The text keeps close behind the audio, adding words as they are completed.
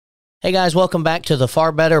Hey guys, welcome back to the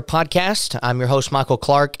Far Better Podcast. I'm your host, Michael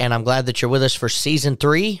Clark, and I'm glad that you're with us for Season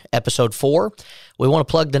 3, Episode 4. We want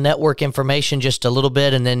to plug the network information just a little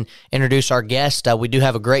bit and then introduce our guest. We do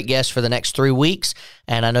have a great guest for the next 3 weeks,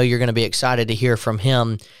 and I know you're going to be excited to hear from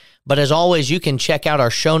him. But as always, you can check out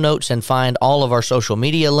our show notes and find all of our social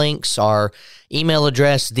media links, our email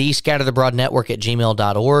address,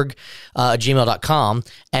 thescatteredabroadnetwork@gmail.org, gmail.com.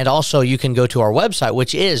 And also you can go to our website,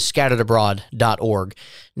 which is scatteredabroad.org.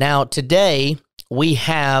 Now, today we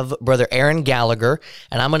have Brother Aaron Gallagher,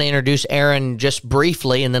 and I'm going to introduce Aaron just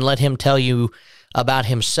briefly and then let him tell you about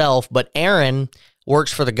himself. But Aaron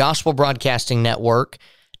works for the Gospel Broadcasting Network,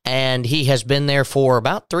 and he has been there for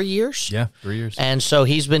about 3 years. Yeah, 3 years. And so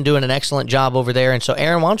he's been doing an excellent job over there. And so,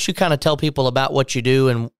 Aaron, why don't you kind of tell people about what you do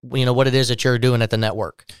and, you know, what it is that you're doing at the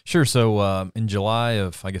network? Sure. So in July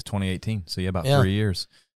of, 2018, so about 3 years,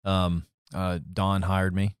 Don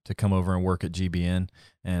hired me to come over and work at GBN.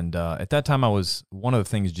 And at that time, one of the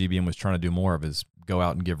things GBN was trying to do more of is go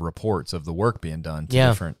out and give reports of the work being done to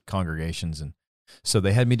different congregations. And so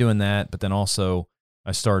they had me doing that, but then also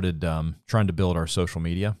I started trying to build our social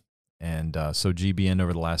media. And so GBN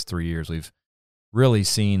over the last 3 years, we've really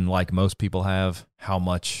seen, like most people have, how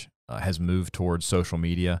much has moved towards social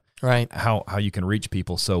media. Right. How you can reach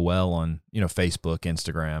people so well on, Facebook,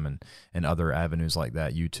 Instagram, and other avenues like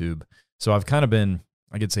that, YouTube. So I've kind of been,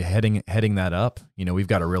 I could say, heading that up. We've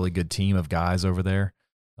got a really good team of guys over there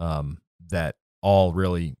that all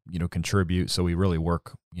really, contribute. So we really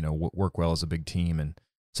work well as a big team. And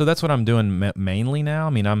so that's what I'm doing mainly now. I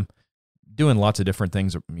mean, I'm doing lots of different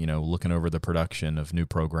things, looking over the production of new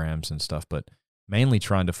programs and stuff, but mainly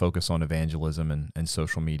trying to focus on evangelism and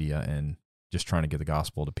social media and just trying to get the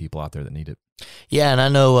gospel to people out there that need it. Yeah, and I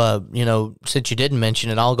know, since you didn't mention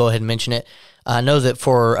it, I'll go ahead and mention it. I know that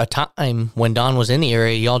for a time when Don was in the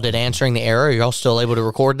area, y'all did Answering the Error. Are y'all still able to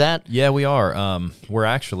record that? Yeah, we are. We're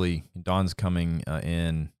actually, Don's coming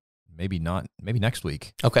in maybe next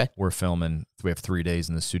week. Okay. We're filming. We have 3 days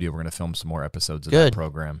in the studio. We're going to film some more episodes of Good. that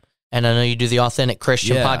program. And I know you do the Authentic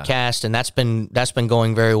Christian podcast, and that's been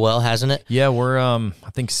going very well, hasn't it? Yeah, we're I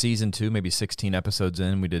think season 2, maybe 16 episodes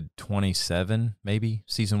in. We did 27, maybe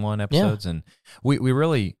season 1 episodes, and we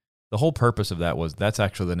really, the whole purpose of that was, that's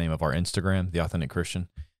actually the name of our Instagram, The Authentic Christian,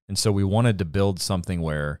 and so we wanted to build something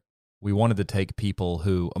where we wanted to take people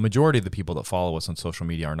who, a majority of the people that follow us on social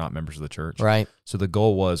media are not members of the church. Right. So the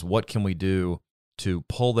goal was, what can we do to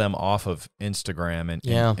pull them off of Instagram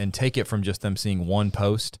and take it from just them seeing one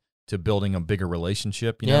post to building a bigger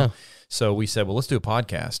relationship, you know? So we said, well, let's do a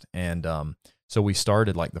podcast. And so we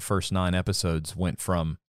started, like, the first 9 episodes went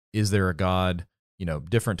from, is there a God?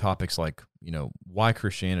 Different topics like, why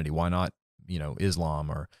Christianity? Why not, Islam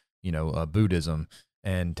or, Buddhism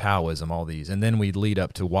and Taoism, all these. And then we lead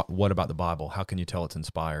up to what about the Bible? How can you tell it's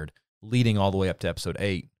inspired? Leading all the way up to episode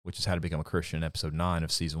 8, which is how to become a Christian, episode 9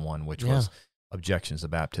 of season 1, which was objections to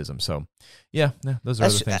baptism. So those are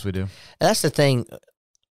the things we do. That's the thing.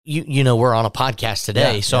 We're on a podcast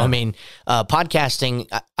today. So, I mean, podcasting,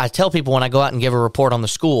 I tell people when I go out and give a report on the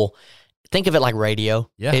school, think of it like radio.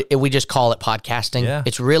 Yeah. We just call it podcasting. Yeah.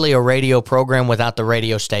 It's really a radio program without the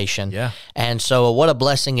radio station. Yeah. And so what a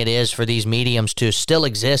blessing it is for these mediums to still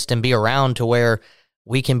exist and be around to where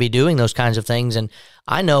we can be doing those kinds of things. And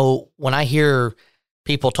I know when I hear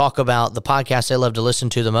people talk about the podcast they love to listen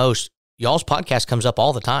to the most, y'all's podcast comes up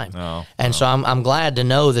all the time. So I'm glad to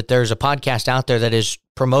know that there's a podcast out there that is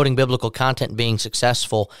promoting biblical content and being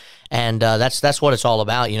successful. And that's what it's all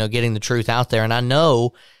about, getting the truth out there. And I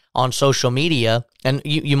know on social media, and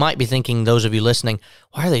you might be thinking, those of you listening,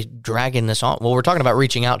 why are they dragging this on? Well, we're talking about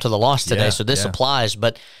reaching out to the lost today, so this applies.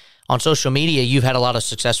 But on social media, you've had a lot of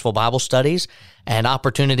successful Bible studies and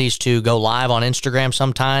opportunities to go live on Instagram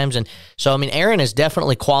sometimes. And so, I mean, Aaron is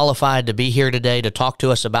definitely qualified to be here today to talk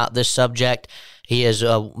to us about this subject. He is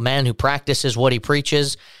a man who practices what he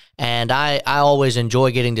preaches, and I always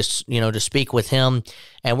enjoy getting to speak with him.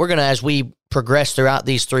 And we're going to, as we progress throughout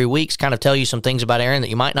these 3 weeks, kind of tell you some things about Aaron that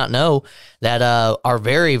you might not know that are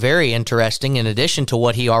very, very interesting in addition to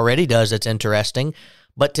what he already does that's interesting.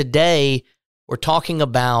 But today, we're talking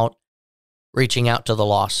about reaching out to the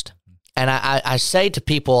lost. And I say to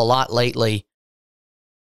people a lot lately,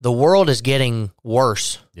 the world is getting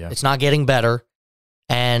worse. Yeah. It's not getting better.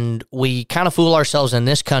 And we kind of fool ourselves in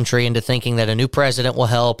this country into thinking that a new president will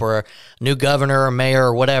help or a new governor or mayor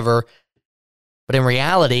or whatever. But in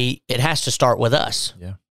reality, it has to start with us.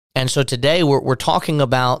 Yeah. And so today we're talking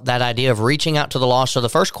about that idea of reaching out to the lost. So the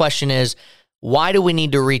first question is, why do we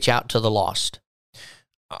need to reach out to the lost?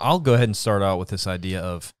 I'll go ahead and start out with this idea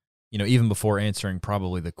of, even before answering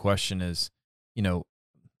probably the question is,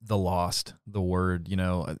 the lost, the word,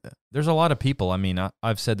 there's a lot of people. I mean,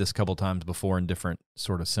 I've said this a couple times before in different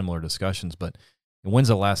sort of similar discussions, but when's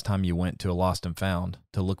the last time you went to a lost and found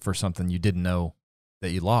to look for something you didn't know that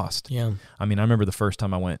you lost? Yeah. I mean, I remember the first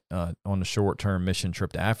time I went on a short-term mission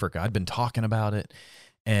trip to Africa. I'd been talking about it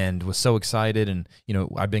and was so excited. And,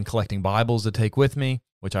 I've been collecting Bibles to take with me,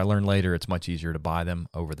 which I learned later it's much easier to buy them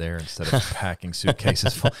over there instead of packing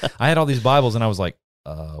suitcases full. I had all these Bibles and I was like,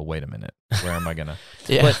 wait a minute, where am I going to?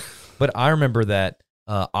 Yeah. But I remember that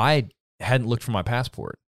I hadn't looked for my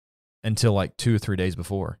passport until like 2 or 3 days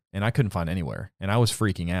before, and I couldn't find anywhere, and I was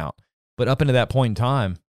freaking out. But up into that point in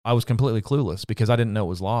time, I was completely clueless because I didn't know it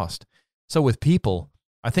was lost. So with people,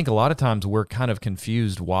 I think a lot of times we're kind of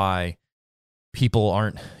confused why people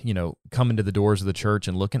aren't, coming to the doors of the church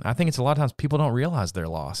and looking. I think it's a lot of times people don't realize they're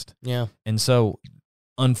lost. Yeah. And so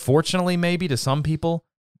unfortunately, maybe to some people,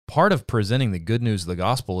 part of presenting the good news of the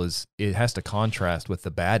gospel is it has to contrast with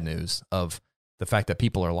the bad news of the fact that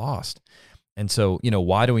people are lost. And so,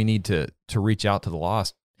 why do we need to reach out to the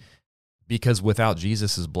lost? Because without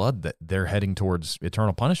Jesus' blood, that they're heading towards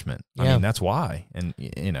eternal punishment. Yeah. I mean, that's why. And,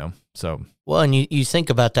 so. Well, and you think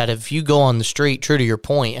about that. If you go on the street, true to your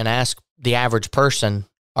point, and ask the average person,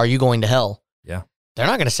 are you going to hell? Yeah. They're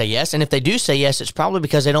not going to say yes. And if they do say yes, it's probably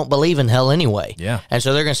because they don't believe in hell anyway. Yeah. And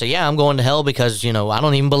so they're going to say, yeah, I'm going to hell because, I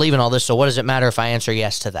don't even believe in all this. So what does it matter if I answer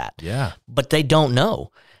yes to that? Yeah. But they don't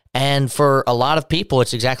know. And for a lot of people,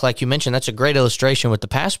 it's exactly like you mentioned. That's a great illustration with the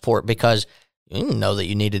passport because you didn't know that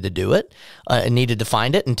you needed to do it, needed to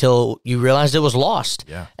find it until you realized it was lost.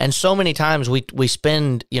 Yeah. And so many times we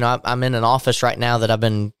spend, I'm in an office right now that I've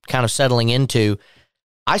been kind of settling into.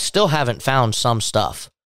 I still haven't found some stuff.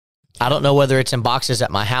 I don't know whether it's in boxes at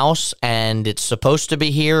my house and it's supposed to be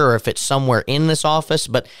here or if it's somewhere in this office,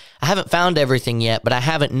 but I haven't found everything yet, but I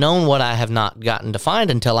haven't known what I have not gotten to find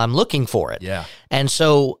until I'm looking for it. Yeah. And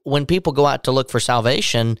so when people go out to look for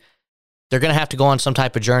salvation, they're going to have to go on some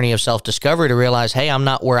type of journey of self-discovery to realize, hey, I'm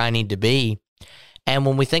not where I need to be. And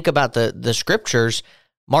when we think about the scriptures,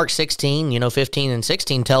 Mark 16, 15 and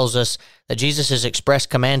 16 tells us that Jesus' express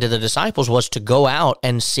command to the disciples was to go out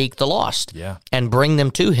and seek the lost and bring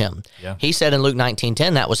them to him. Yeah. He said in Luke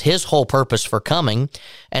 19:10, that was his whole purpose for coming.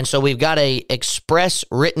 And so we've got a express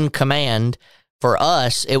written command for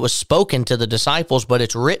us. It was spoken to the disciples, but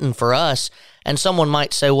it's written for us. And someone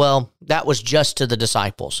might say, well, that was just to the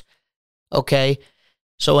disciples. Okay.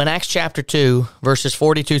 So in Acts chapter 2, verses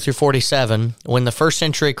 42 through 47, when the first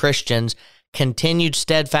century Christians continued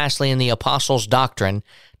steadfastly in the apostles' doctrine,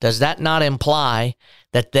 does that not imply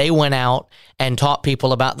that they went out and taught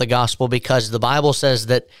people about the gospel? Because the Bible says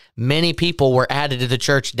that many people were added to the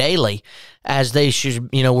church daily as they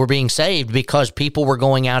were being saved because people were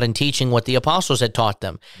going out and teaching what the apostles had taught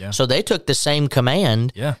them. Yeah. So they took the same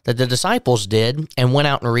command that the disciples did and went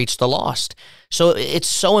out and reached the lost. So it's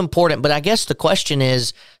so important. But I guess the question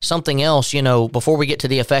is something else, before we get to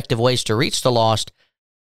the effective ways to reach the lost.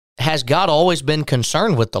 Has God always been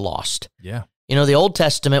concerned with the lost? Yeah. The Old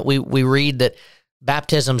Testament, we read that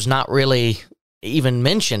baptism's not really even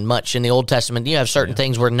mentioned much in the Old Testament. You have certain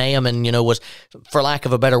things where Naaman, was, for lack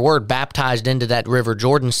of a better word, baptized into that river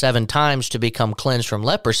Jordan 7 times to become cleansed from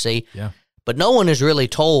leprosy. Yeah. But no one is really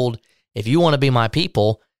told, if you want to be my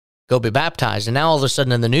people, go be baptized. And now all of a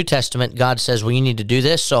sudden in the New Testament, God says, well, you need to do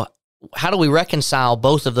this. So how do we reconcile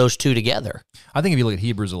both of those two together? I think if you look at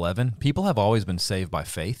Hebrews 11, people have always been saved by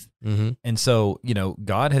faith. Mm-hmm. And so,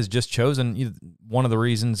 God has just chosen, one of the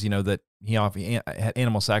reasons, that he had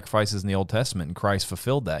animal sacrifices in the Old Testament and Christ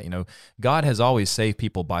fulfilled that. God has always saved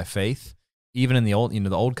people by faith, even in the old,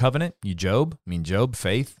 the old covenant, Job,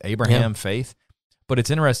 faith, Abraham, faith. But it's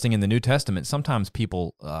interesting in the New Testament, sometimes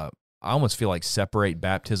people, I almost feel like separate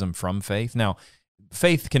baptism from faith. Now,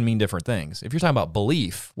 faith can mean different things. If you're talking about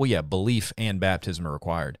belief, well, yeah, belief and baptism are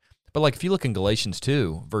required. But like if you look in Galatians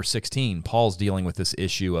 2, verse 16, Paul's dealing with this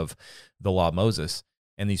issue of the law of Moses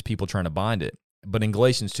and these people trying to bind it. But in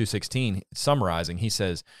Galatians 2:16, summarizing, he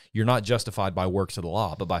says, you're not justified by works of the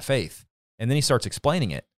law, but by faith. And then he starts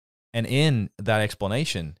explaining it. And in that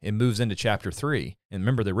explanation, it moves into chapter 3. And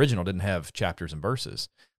remember, the original didn't have chapters and verses.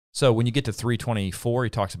 So when you get to 3:24, he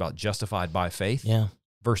talks about justified by faith. Yeah.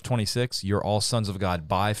 Verse 26, you're all sons of God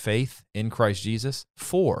by faith in Christ Jesus.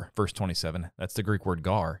 For, verse 27, that's the Greek word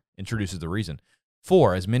gar, introduces the reason.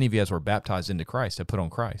 For, as many of you as were baptized into Christ have put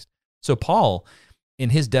on Christ. So Paul,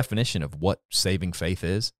 in his definition of what saving faith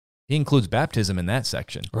is, he includes baptism in that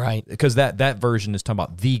section. Right. Because that version is talking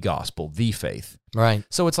about the gospel, the faith. Right.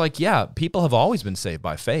 So it's like, yeah, people have always been saved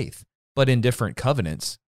by faith, but in different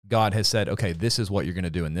covenants, God has said, okay, this is what you're going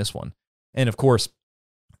to do in this one. And of course,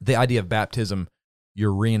 the idea of baptism,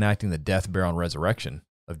 you're reenacting the death, burial, and resurrection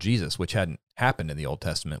of Jesus, which hadn't happened in the Old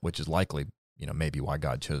Testament, which is likely, maybe why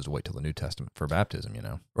God chose to wait till the New Testament for baptism,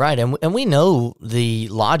 Right, and we know the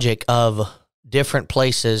logic of different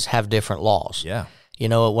places have different laws. Yeah.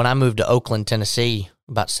 When I moved to Oakland, Tennessee,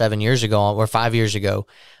 about 7 years ago or 5 years ago,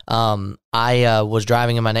 I was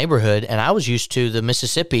driving in my neighborhood, and I was used to the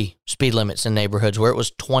Mississippi speed limits in neighborhoods where it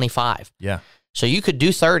was 25. Yeah. So you could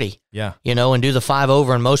do 30, yeah, and do the 5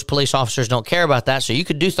 over, and most police officers don't care about that, so you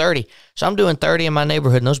could do 30. So I'm doing 30 in my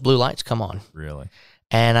neighborhood, and those blue lights come on. Really?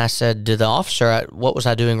 And I said to the officer, what was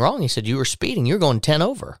I doing wrong? He said, you were speeding. You're going 10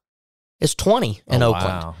 over. It's 20 in Oakland.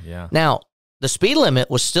 Wow, yeah. Now, the speed limit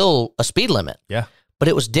was still a speed limit. Yeah. But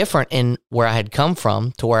it was different in where I had come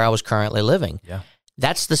from to where I was currently living. Yeah.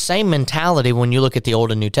 That's the same mentality when you look at the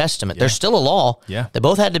Old and New Testament. Yeah. There's still a law. Yeah. They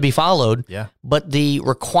both had to be followed. Yeah. But the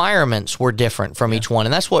requirements were different from each one.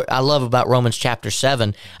 And that's what I love about Romans chapter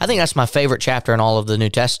 7. I think that's my favorite chapter in all of the New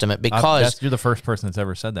Testament because... you're the first person that's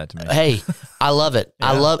ever said that to me. Hey, I love it.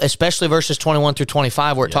 Yeah. I love, especially verses 21 through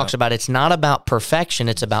 25 where it talks about it's not about perfection,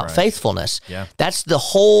 it's about faithfulness. Yeah. That's the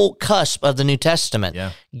whole cusp of the New Testament.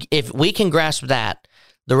 Yeah. If we can grasp that,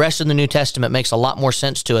 the rest of the New Testament makes a lot more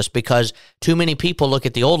sense to us because too many people look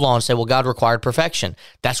at the old law and say, well, God required perfection.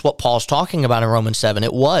 That's what Paul's talking about in Romans 7.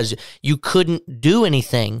 It was. You couldn't do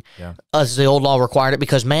anything as the old law required it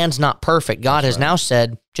because man's not perfect. God has now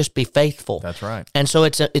said, just be faithful. That's right. And so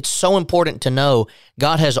it's so important to know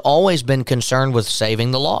God has always been concerned with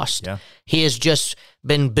saving the lost. Yeah. He has just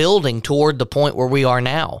been building toward the point where we are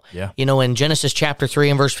now. Yeah. In Genesis chapter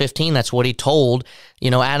 3 and verse 15, that's what he told,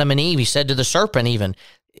 Adam and Eve. He said to the serpent even,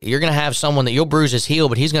 you're going to have someone that you'll bruise his heel,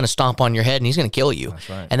 but he's going to stomp on your head and he's going to kill you. That's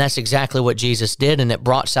right. And that's exactly what Jesus did. And it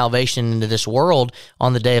brought salvation into this world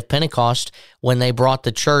on the day of Pentecost when they brought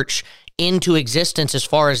the church into existence as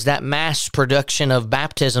far as that mass production of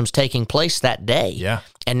baptisms taking place that day. Yeah.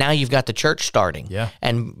 And now you've got the church starting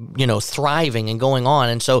and, thriving and going on.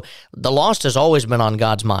 And so the lost has always been on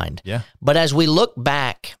God's mind. Yeah. But as we look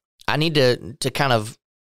back, I need to kind of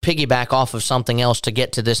piggyback off of something else to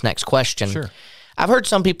get to this next question. Sure. I've heard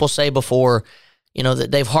some people say before,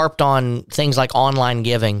 that they've harped on things like online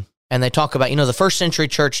giving, and they talk about, the first century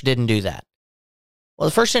church didn't do that. Well,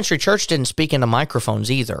 the first century church didn't speak into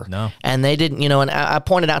microphones either. No. And they didn't, and I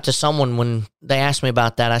pointed out to someone when they asked me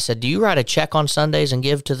about that, I said, do you write a check on Sundays and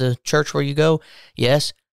give to the church where you go?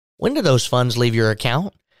 Yes. When do those funds leave your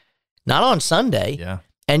account? Not on Sunday. Yeah.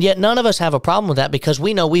 And yet none of us have a problem with that because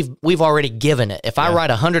we know we've already given it. If I write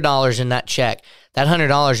 $100 in that check, that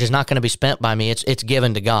 $100 is not going to be spent by me. It's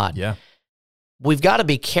given to God. Yeah. We've got to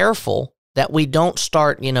be careful that we don't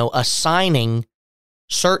start, assigning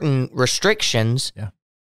certain restrictions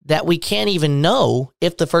that we can't even know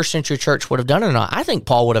if the first century church would have done it or not. I think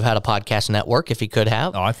Paul would have had a podcast network if he could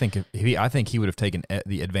have. Oh, I think he would have taken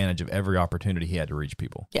the advantage of every opportunity he had to reach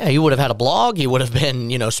people. Yeah, he would have had a blog. He would have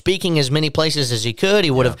been, speaking as many places as he could. He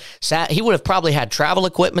would have he would have probably had travel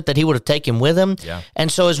equipment that he would have taken with him. Yeah.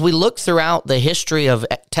 And so as we look throughout the history of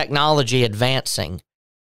technology advancing,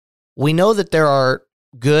 we know that there are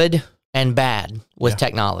good and bad with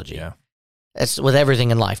technology. Yeah. That's with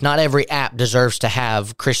everything in life. Not every app deserves to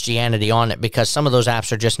have Christianity on it because some of those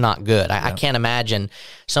apps are just not good. I can't imagine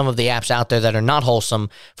some of the apps out there that are not wholesome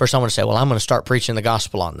for someone to say, well, I'm going to start preaching the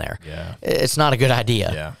gospel on there. Yeah. It's not a good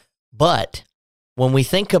idea. Yeah. But when we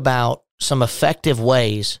think about some effective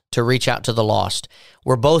ways to reach out to the lost,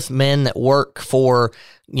 we're both men that work for,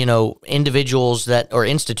 individuals or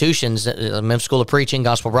institutions, Memphis School of Preaching,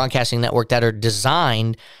 Gospel Broadcasting Network, that are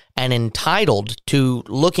designed and entitled to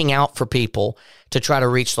looking out for people to try to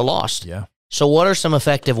reach the lost. Yeah. So what are some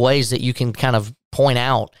effective ways that you can kind of point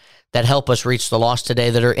out that help us reach the lost today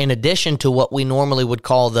that are in addition to what we normally would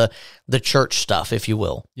call the church stuff, if you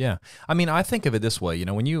will? Yeah. I mean, I think of it this way,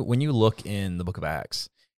 when you look in the book of Acts,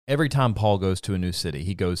 every time Paul goes to a new city,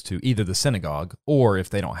 he goes to either the synagogue or if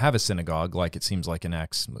they don't have a synagogue, like it seems like in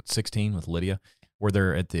Acts 16 with Lydia, where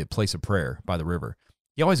they're at the place of prayer by the river.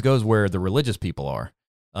 He always goes where the religious people are.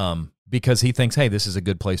 Because he thinks, hey, this is a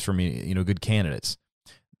good place for me, good candidates.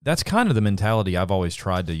 That's kind of the mentality I've always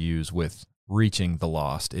tried to use with reaching the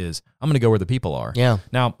lost is I'm going to go where the people are. Yeah.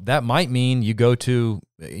 Now, that might mean you go to,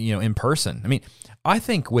 in person. I mean, I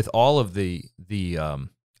think with all of the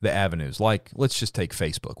avenues, like let's just take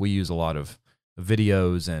Facebook. We use a lot of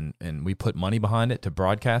videos and we put money behind it to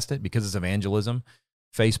broadcast it because it's evangelism.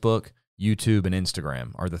 Facebook, YouTube, and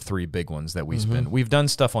Instagram are the three big ones that we spend. We've done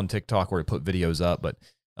stuff on TikTok where we put videos up, but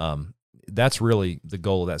that's really the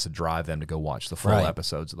goal. That's to drive them to go watch the full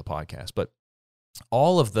episodes of the podcast. But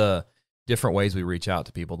all of the different ways we reach out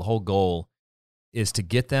to people, the whole goal is to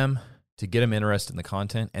get them interested in the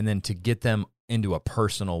content and then to get them into a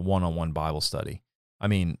personal one-on-one Bible study. I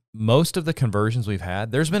mean, most of the conversions we've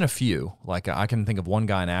had, there's been a few. Like I can think of one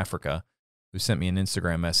guy in Africa who sent me an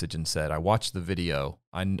Instagram message and said, I watched the video.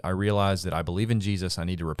 I realized that I believe in Jesus. I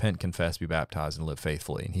need to repent, confess, be baptized, and live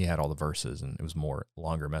faithfully. And he had all the verses, and it was more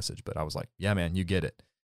longer message. But I was like, yeah, man, you get it.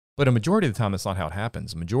 But a majority of the time, that's not how it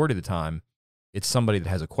happens. A majority of the time, it's somebody that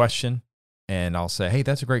has a question, and I'll say, hey,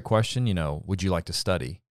 that's a great question. You know, would you like to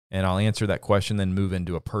study? And I'll answer that question, then move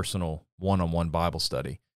into a personal one-on-one Bible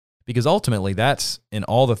study. Because ultimately, that's, in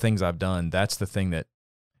all the things I've done, that's the thing that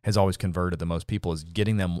has always converted the most people, is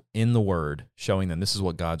getting them in the Word, showing them this is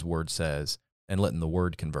what God's Word says, and letting the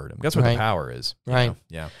Word convert them. That's what the power is. Right. Know?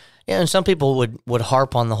 Yeah. Yeah, and some people would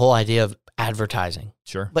harp on the whole idea of advertising.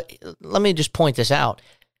 Sure. But let me just point this out.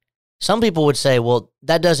 Some people would say, well,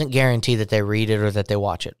 that doesn't guarantee that they read it or that they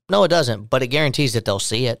watch it. No, it doesn't, but it guarantees that they'll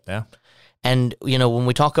see it. Yeah. And, you know, when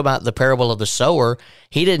we talk about the parable of the sower,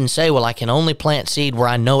 he didn't say, well, I can only plant seed where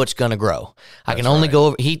I know it's going to grow. I can only go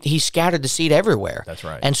over. He scattered the seed everywhere. That's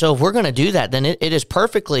right. And so if we're going to do that, then it is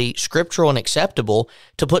perfectly scriptural and acceptable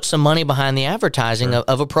to put some money behind the advertising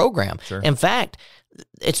of a program. Sure. In fact,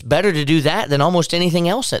 it's better to do that than almost anything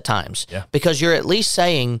else at times. Yeah. Because you're at least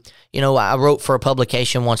saying, you know, I wrote for a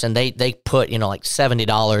publication once and they put, you know, like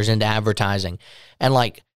 $70 into advertising and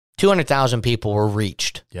like 200,000 people were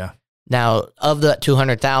reached. Yeah. Now, of the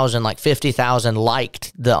 200,000, like 50,000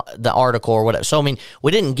 liked the article or whatever. So, I mean,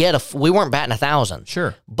 we weren't batting 1,000.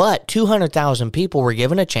 Sure. But 200,000 people were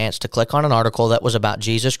given a chance to click on an article that was about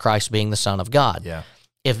Jesus Christ being the Son of God. Yeah.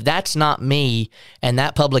 If that's not me and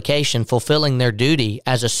that publication fulfilling their duty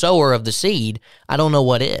as a sower of the seed, I don't know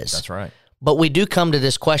what is. That's right. But we do come to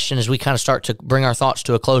this question as we kind of start to bring our thoughts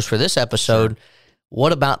to a close for this episode. Sure.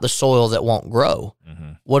 What about the soil that won't grow?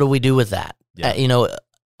 Mm-hmm. What do we do with that? Yeah. You know,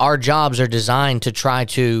 our jobs are designed to try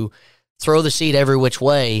to throw the seed every which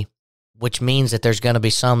way, which means that there's going to be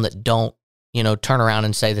some that don't, you know, turn around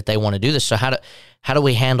and say that they want to do this. So how do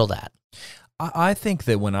we handle that? I think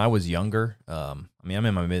that when I was younger, I mean, I'm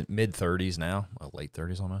in my mid 30s now, late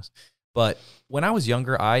 30s almost. But when I was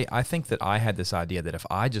younger, I think that I had this idea that if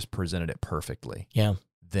I just presented it perfectly,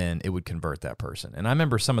 then it would convert that person. And I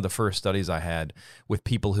remember some of the first studies I had with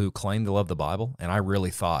people who claimed to love the Bible, and I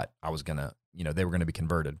really thought I was going to, you know, they were going to be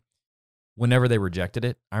converted. Whenever they rejected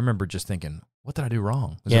it, I remember just thinking, what did I do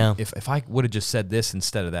wrong? If I would have just said this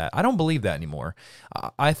instead of that. I don't believe that anymore.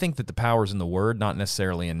 I think that the power's in the Word, not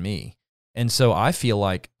necessarily in me. And so I feel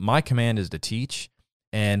like my command is to teach.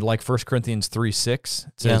 And like 1 Corinthians 3:6,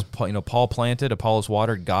 it says, you know, Paul planted, Apollos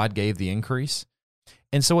watered, God gave the increase.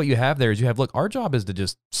 And so what you have there is look, our job is to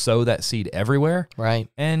just sow that seed everywhere. Right.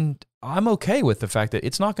 And I'm okay with the fact that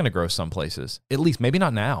it's not going to grow some places, at least maybe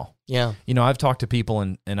not now. Yeah. You know, I've talked to people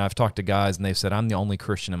and I've talked to guys and they've said, I'm the only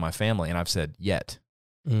Christian in my family. And I've said, yet.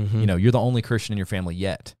 Mm-hmm. You know, you're the only Christian in your family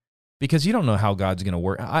yet. Because you don't know how God's going to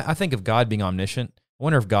work. I think of God being omniscient. I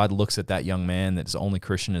wonder if God looks at that young man that's the only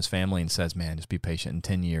Christian in his family and says, man, just be patient. In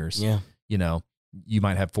 10 years, you know, you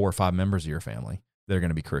might have 4 or 5 members of your family that are going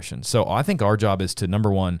to be Christians. So I think our job is to,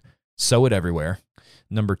 number one, sow it everywhere.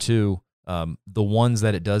 Number two, the ones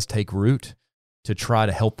that it does take root, to try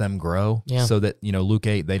to help them grow so that, you know, Luke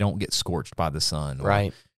 8, they don't get scorched by the sun.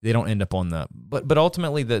 Right. They don't end up on but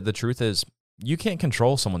ultimately the truth is you can't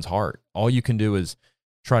control someone's heart. All you can do is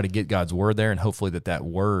try to get God's word there, and hopefully that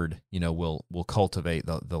word, you know, will cultivate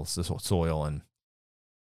the soil. And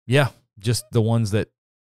just the ones that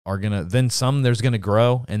are gonna, then some there's gonna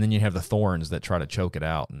grow, and then you have the thorns that try to choke it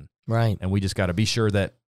out. And right. And we just got to be sure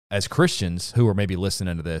that as Christians who are maybe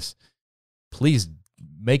listening to this, please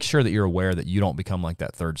make sure that you're aware that you don't become like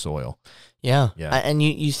that third soil. Yeah. And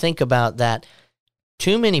you think about that.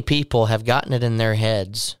 Too many people have gotten it in their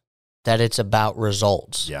heads that it's about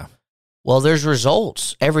results. Yeah. Well, there's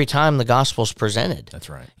results every time the gospel's presented. That's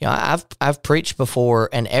right. You know, I've preached before,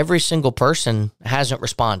 and every single person hasn't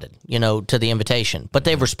responded, you know, to the invitation, but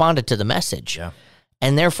they've responded to the message. Yeah.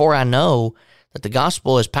 And therefore, I know that the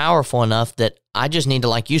gospel is powerful enough that I just need to,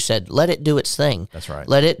 like you said, let it do its thing. That's right.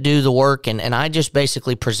 Let it do the work, and I just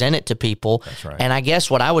basically present it to people. That's right. And I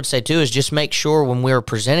guess what I would say, too, is just make sure when we're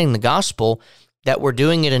presenting the gospel that we're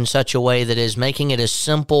doing it in such a way that is making it as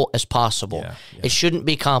simple as possible. Yeah. It shouldn't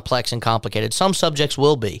be complex and complicated. Some subjects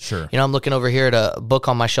will be. Sure. You know, I'm looking over here at a book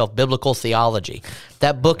on my shelf, Biblical Theology.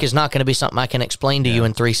 That book is not going to be something I can explain to you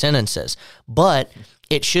in 3 sentences, but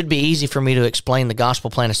it should be easy for me to explain the gospel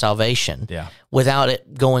plan of salvation without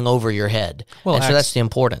it going over your head. Well, and so that's the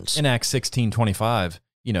importance. In Acts 16:25,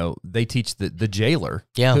 you know, they teach the jailer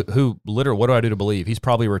who literally, what do I do to believe? He's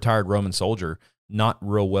probably a retired Roman soldier, not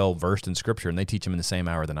real well versed in Scripture, and they teach him in the same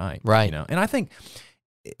hour of the night. Right. You know, and I think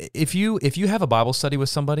if you have a Bible study with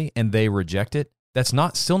somebody and they reject it, that's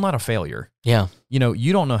still not a failure. Yeah. You know,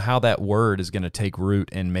 you don't know how that word is going to take root,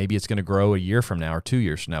 and maybe it's going to grow a year from now or 2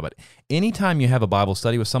 years from now. But anytime you have a Bible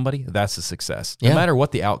study with somebody, that's a success, no matter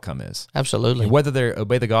what the outcome is. Absolutely. And whether they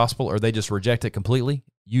obey the gospel or they just reject it completely,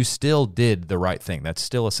 you still did the right thing. That's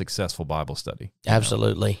still a successful Bible study.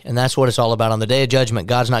 Absolutely. And that's what it's all about. On the day of judgment,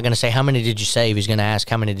 God's not going to say, how many did you save? He's going to ask,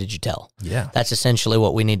 how many did you tell? Yeah. That's essentially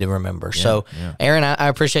what we need to remember. So, Aaron, I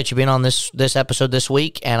appreciate you being on this episode this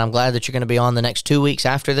week, and I'm glad that you're going to be on the next 2 weeks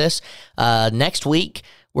after this. Next week,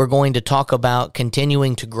 we're going to talk about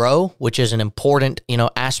continuing to grow, which is an important,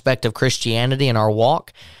 aspect of Christianity in our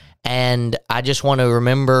walk. And I just want to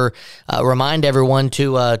remind everyone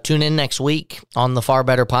to tune in next week on the Far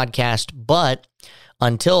Better podcast. But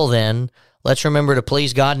until then, let's remember to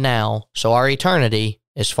please God now, so our eternity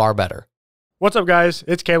is far better. What's up, guys?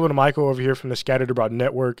 It's Caleb and Michael over here from the Scattered Abroad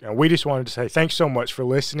Network, and we just wanted to say thanks so much for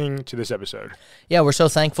listening to this episode. Yeah, we're so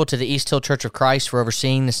thankful to the East Hill Church of Christ for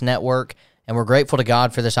overseeing this network, and we're grateful to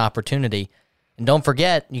God for this opportunity. And don't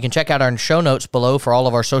forget, you can check out our show notes below for all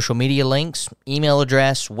of our social media links, email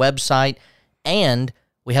address, website, and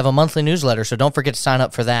we have a monthly newsletter, so don't forget to sign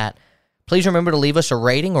up for that. Please remember to leave us a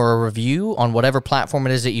rating or a review on whatever platform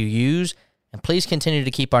it is that you use, and please continue to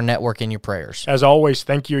keep our network in your prayers. As always,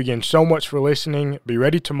 thank you again so much for listening. Be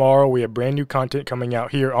ready tomorrow. We have brand new content coming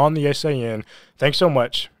out here on the SAN. Thanks so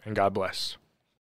much, and God bless.